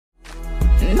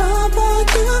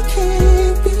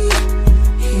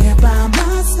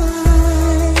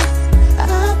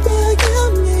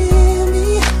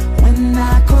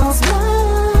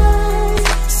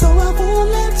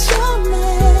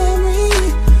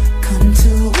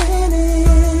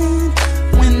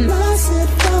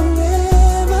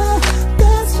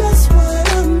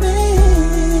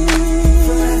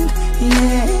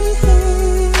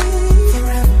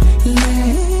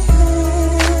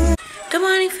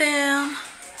fam,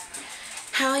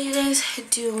 how are you guys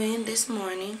doing this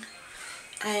morning?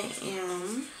 I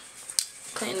am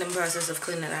in the process of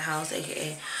cleaning the house,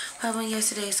 aka having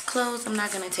yesterday's clothes. I'm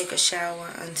not gonna take a shower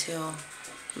until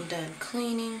I'm done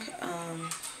cleaning.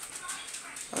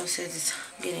 Also, it's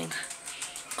getting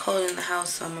cold in the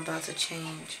house, so I'm about to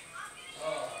change.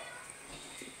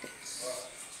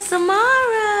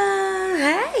 Samara,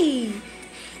 hey,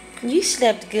 you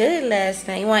slept good last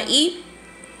night. You want to eat?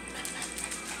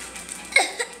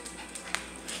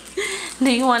 Do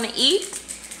you want to eat?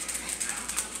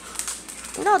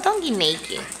 No, don't get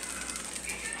naked.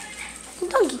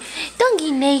 Don't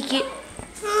get naked.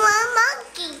 What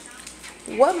monkey?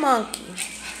 What monkey?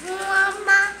 What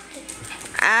monkey?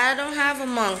 I don't have a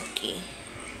monkey.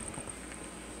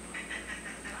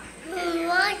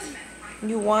 What?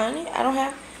 You want it? I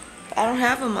don't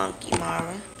have a monkey,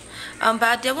 Mara. But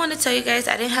I did want to tell you guys,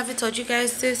 I haven't told you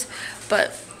guys this,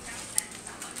 but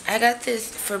I got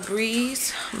this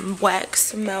Febreze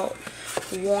wax melt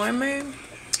warmer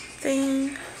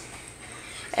thing,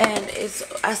 and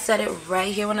I set it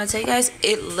right here. When I tell you guys,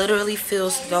 it literally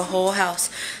fills the whole house.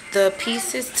 The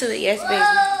pieces to it, yes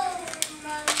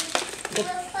baby,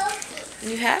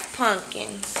 you have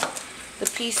pumpkins. The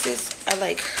pieces are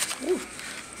like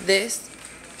this,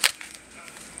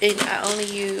 and I only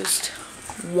used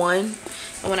one,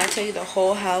 and when I tell you the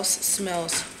whole house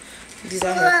smells, these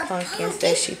are her pumpkins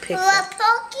that she picked up.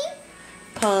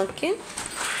 Pumpkin.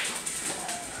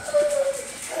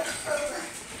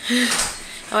 I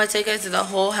want to tell you guys that the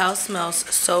whole house smells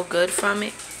so good from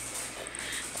it.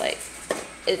 Like,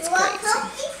 it's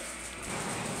crazy.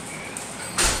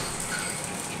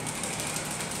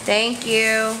 Thank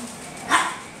you.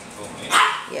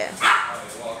 Yeah.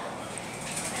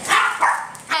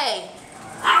 Hey.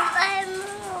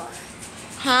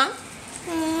 Huh?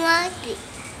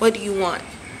 What do you want?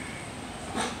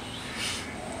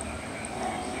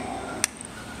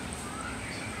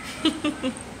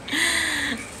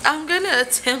 I'm gonna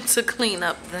attempt to clean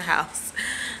up the house,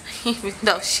 even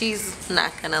though she's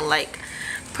not gonna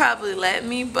probably let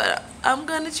me, but I'm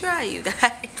gonna try, you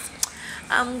guys.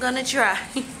 I'm gonna try.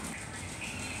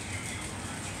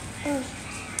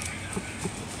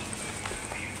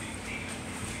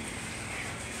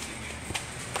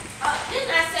 Didn't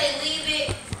I say leave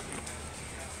it?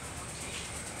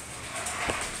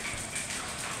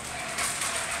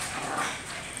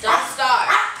 Don't start.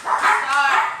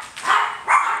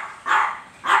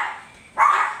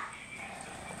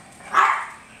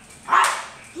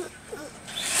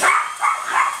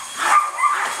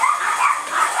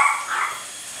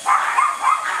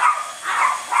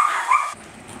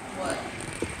 What?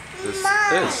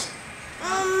 This.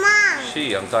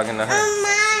 She, I'm talking to her.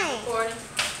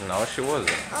 No, she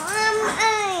wasn't.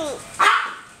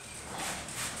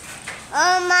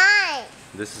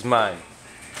 This is mine.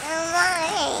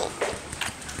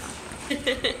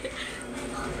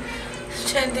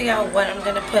 Trying to figure out what I'm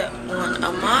gonna put on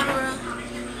Amara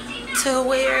to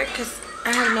wear, because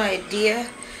I have no idea.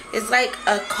 It's like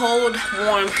a cold,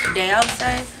 warm day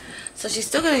outside, so she's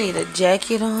still gonna need a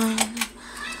jacket on,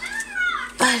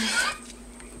 but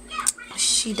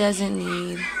she doesn't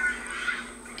need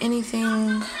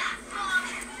anything.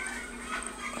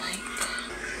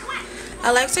 I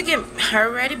like to get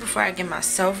her ready before I get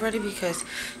myself ready, because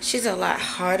she's a lot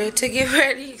harder to get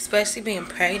ready, especially being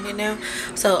pregnant now.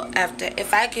 So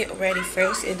if I get ready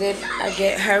first and then I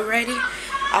get her ready,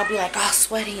 I'll be like all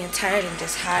sweaty and tired and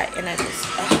just hot, and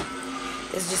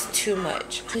it's just too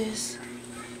much.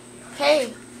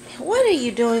 Hey, what are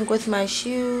you doing with my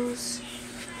shoes?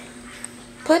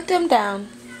 Put them down.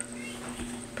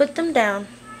 Put them down.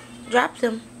 Drop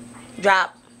them.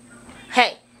 Drop.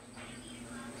 Hey.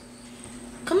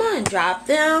 Come on, drop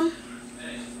them.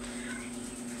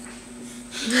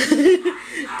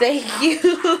 Thank you.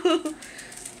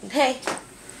 Hey,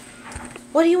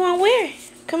 what do you want to wear?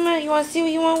 Come on, you want to see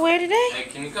what you want to wear today? Hey,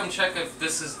 can you come check if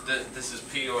this is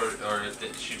pee or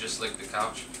did she just lick the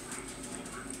couch?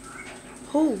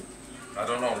 Who? I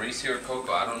don't know, Reese or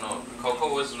Coco. I don't know.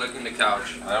 Coco was licking the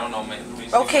couch. I don't know, man.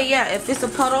 Okay, yeah. If it's a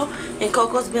puddle and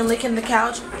Coco's been licking the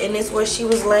couch and it's where she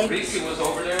was laying. Reese was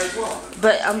over there as well.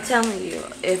 But I'm telling you,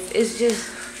 if it's just,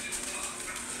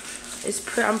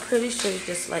 I'm pretty sure it's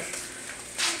just like.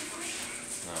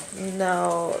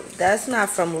 No, that's not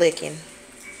from licking.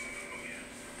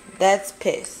 That's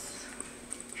piss.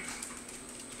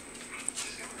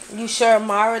 You sure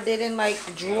Mara didn't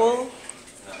drool?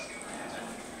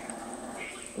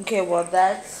 Okay, well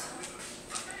is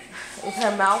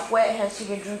her mouth wet? Has she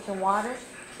been drinking water?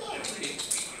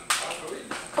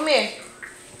 Come here.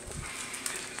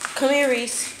 Come here,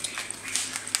 Reese.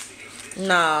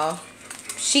 No.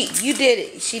 You did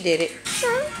it. She did it.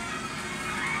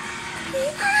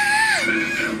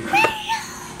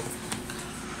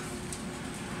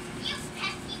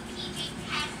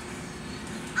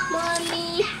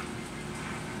 Mommy.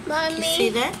 Mommy. You see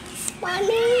that?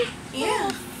 Mommy.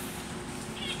 Yeah.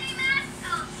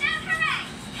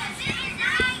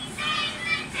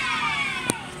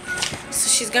 So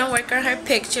she's gonna work on her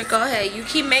picture. Go ahead. You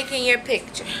keep making your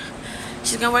picture.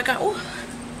 She's gonna work on. Ooh.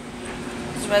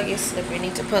 This rug is slippery.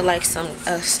 Need to put like some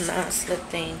non-slip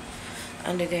thing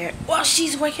under there while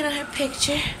she's working on her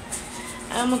picture.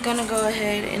 I'm gonna go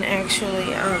ahead and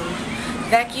actually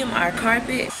vacuum our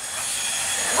carpet.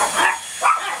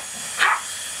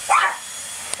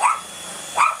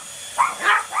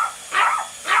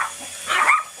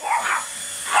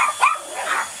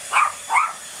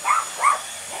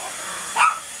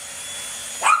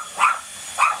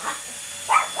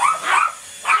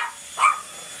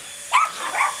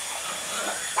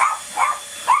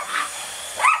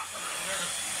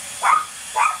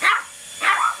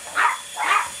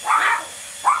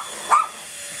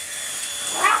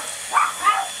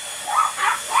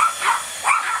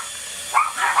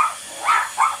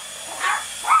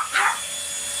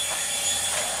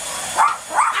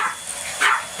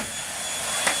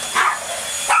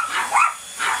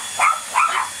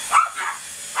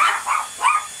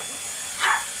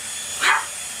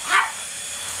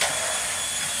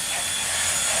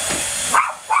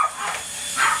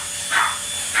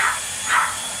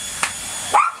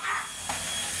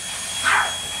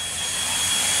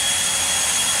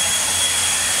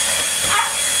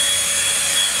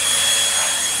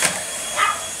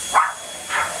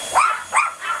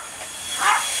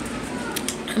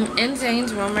 I'm in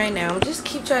Zane's room right now. Just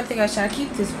keep trying to think, should I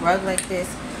keep this rug like this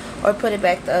or put it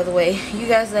back the other way? You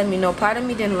guys let me know. Part of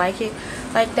me didn't like it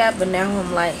like that, but now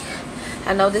I'm like,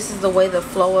 I know this is the way the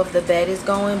flow of the bed is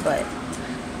going, but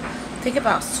think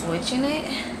about switching it.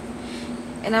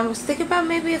 And I was thinking about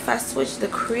maybe if I switch the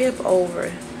crib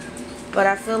over, but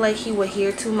I feel like he would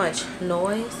hear too much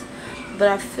noise. But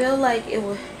I feel like it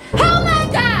would. Oh my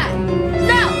God!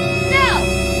 No! No!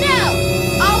 No!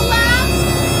 Olaf!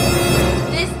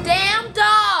 This damn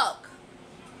dog!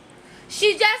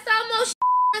 She just almost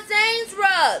on Zane's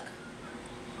rug.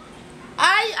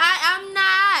 I'm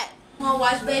not. Wanna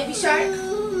watch Baby Shark?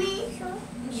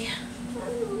 Yeah.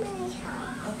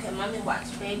 Okay, mommy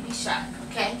watch Baby Shark,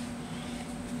 okay?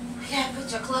 You gotta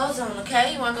put your clothes on,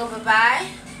 okay? You wanna go bye-bye?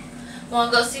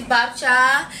 Wanna go see Bob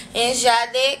Cha and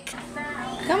Jadik?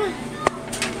 Come on.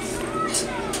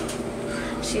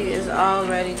 She is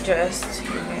already dressed, you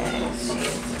guys. She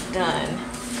is done.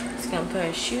 Just gonna put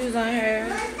her shoes on her.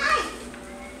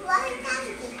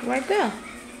 Right there.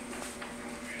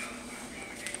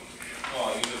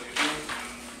 Oh, you look cute.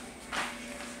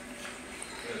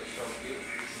 You're so cute.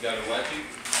 You got a wedgie?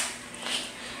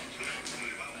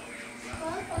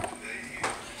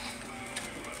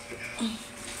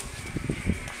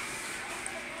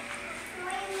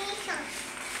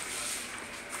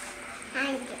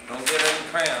 Don't get any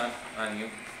crayon on you.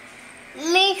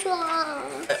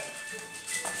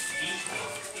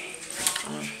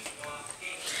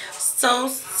 So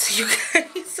you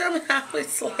guys, somehow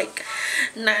it's like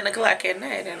 9 o'clock at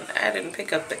night and I didn't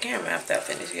pick up the camera after I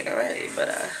finished getting ready, but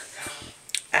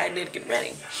I did get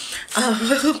ready.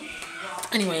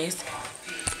 Anyways,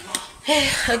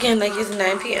 again, like it's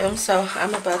 9 p.m. so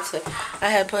I'm about to, I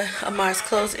had put Amar's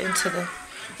clothes into the,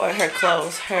 or her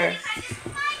clothes, her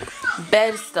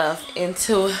bed stuff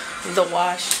into the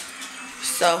wash.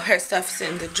 So her stuff's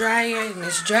in the dryer and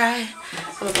it's dry.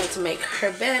 I'm about to make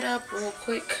her bed up real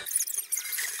quick.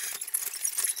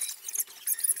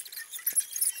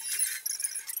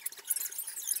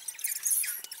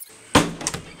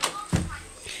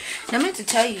 And I meant to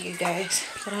tell you guys,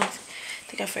 but I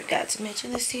think I forgot to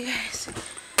mention this to you guys.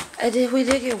 We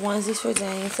did get onesies for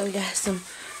Zane, so we got some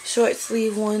short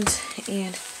sleeve ones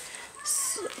and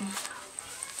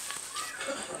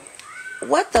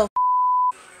what the f?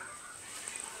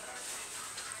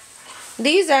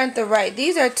 These aren't the right.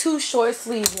 These are 2 short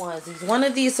sleeve onesies. One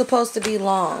of these is supposed to be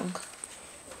long.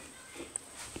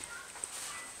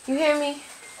 You hear me?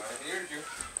 I hear you.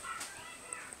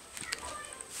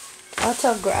 I'll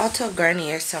tell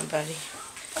Granny or somebody.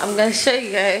 I'm gonna show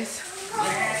you guys.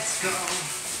 Let's go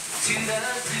to the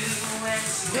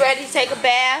zoo. You ready to take a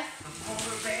bath?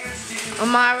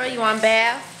 Amara, you want a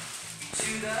bath?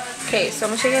 Okay, so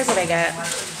I'm gonna show you guys what I got.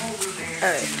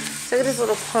 Alright, so look at this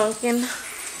little pumpkin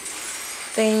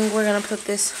thing. We're gonna put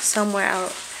this somewhere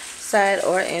outside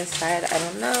or inside, I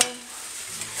don't know.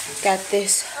 Got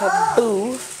this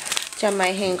boo, which I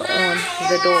might hang on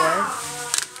the door.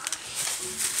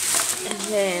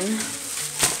 then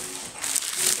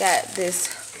got this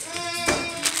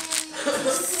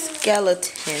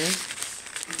skeleton.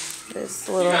 This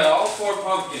You little got all 4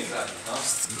 pumpkins out, huh?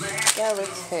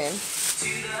 skeleton.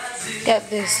 Got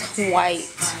this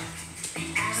white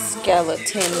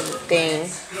skeleton thing.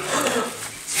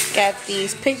 Got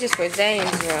these pictures for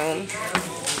Zane's room.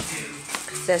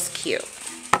 That's cute.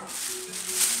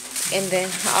 And then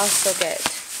I also got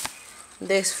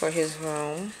this for his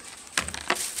room.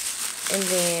 And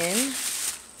then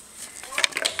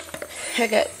I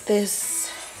got this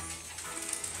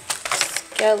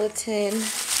skeleton.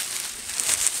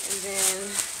 And then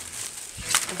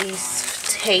these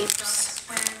tapes.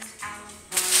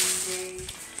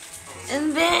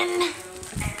 And then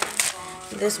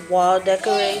this wall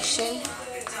decoration.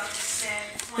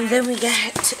 And then we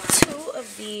got 2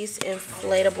 of these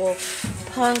inflatable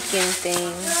pumpkin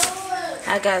things.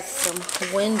 I got some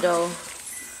window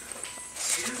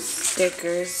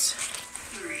stickers.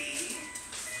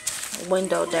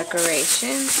 Window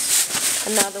decorations.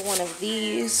 Another one of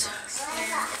these.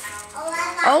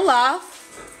 Olaf,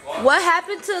 what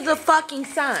happened to the fucking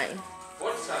sign?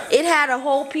 What sign? It had a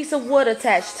whole piece of wood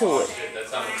attached to Oh it. shit,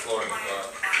 that's on the floor in the car.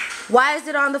 Why is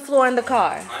it on the floor in the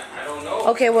car? I don't know.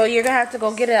 Okay, well, you're gonna have to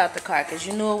go get it out the car because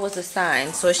you knew it was a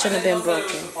sign, so it shouldn't have been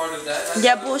broken. Part of that.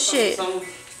 Yeah, bullshit. Some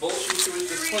bullshit she was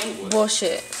just playing with.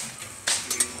 Bullshit.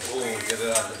 Oh, get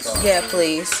it out the car. Yeah,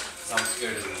 please. I'm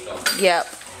scared of this dog. Yep.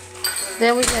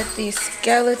 Then we got these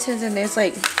skeletons, and there's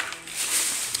like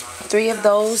 3 of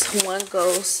those. One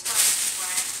ghost,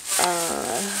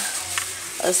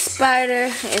 a spider,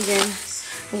 and then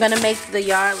I'm gonna make the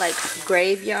yard like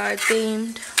graveyard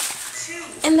themed.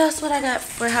 And that's what I got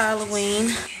for Halloween.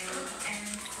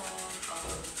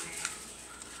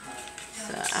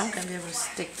 So I'm gonna be able to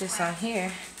stick this on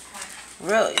here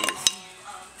real easy.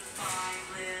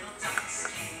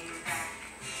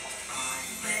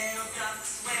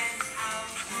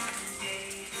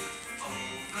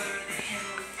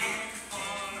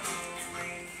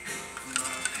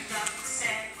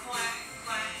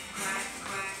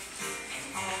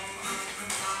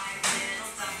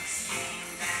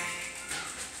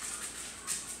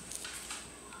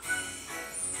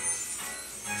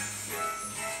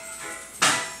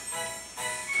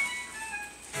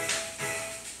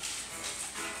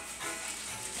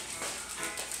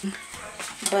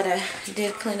 But I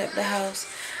did clean up the house.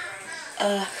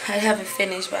 I haven't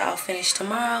finished, but I'll finish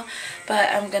tomorrow. But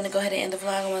I'm going to go ahead and end the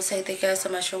vlog. I want to say thank you guys so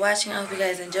much for watching. I hope you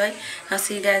guys enjoyed. I'll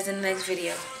see you guys in the next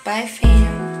video. Bye,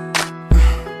 fam.